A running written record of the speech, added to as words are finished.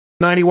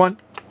91.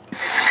 Hey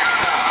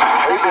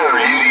there,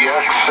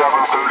 UDX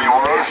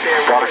 731.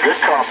 Got a good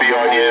copy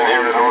on you in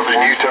here in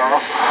northern Utah.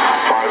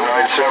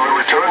 597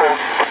 returning.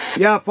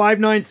 Yeah,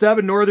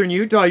 597 northern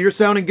Utah. You're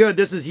sounding good.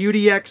 This is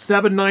UDX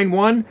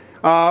 791.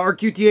 Our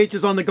QTH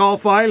is on the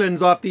Gulf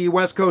Islands off the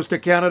west coast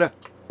of Canada.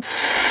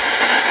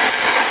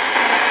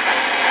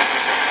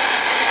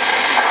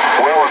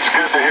 Well, it's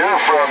good to hear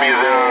from you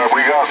there.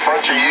 We got a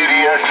bunch of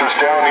UDXs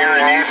down here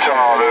in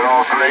Utah. They're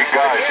all great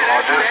guys,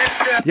 Roger.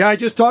 Yeah, I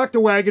just talked to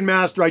Wagon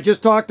Master. I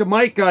just talked to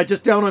Mike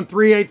just down on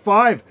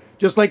 385,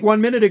 just like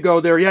 1 minute ago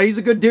there. Yeah, he's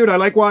a good dude. I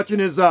like watching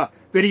his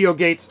video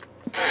gates.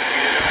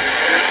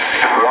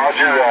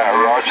 Roger that,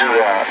 roger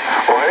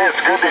that. Well, hey,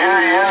 it's good to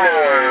hear you in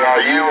there.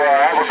 You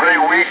have a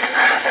great week,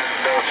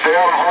 and stay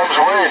out of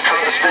harm's way and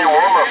try to stay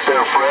warm up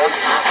there, Fred.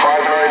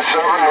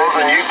 597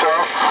 northern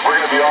Utah. We're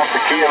going to be off the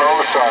key and on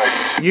the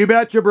side. You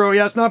betcha, bro.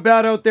 Yeah, it's not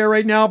bad out there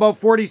right now. About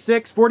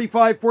 46,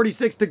 45,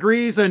 46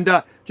 degrees,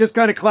 and just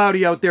kind of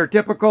cloudy out there.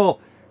 Typical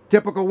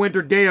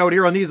winter day out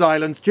here on these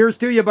islands. Cheers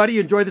to you, buddy.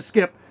 Enjoy the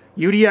skip.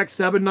 UDX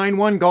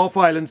 791 Gulf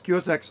Islands,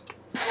 QSX.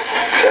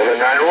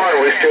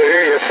 791, we still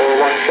hear you.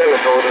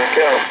 417 Northern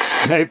Cal.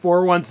 Hey,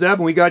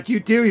 417, we got you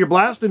too. You're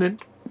blasting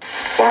it.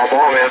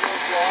 Bomb, man.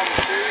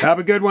 Have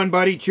a good one,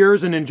 buddy.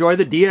 Cheers and enjoy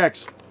the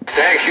DX.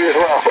 Thanks, you as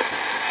well.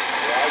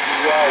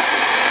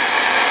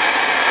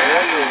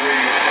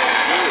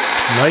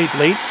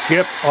 Late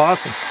skip.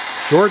 Awesome.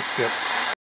 Short skip.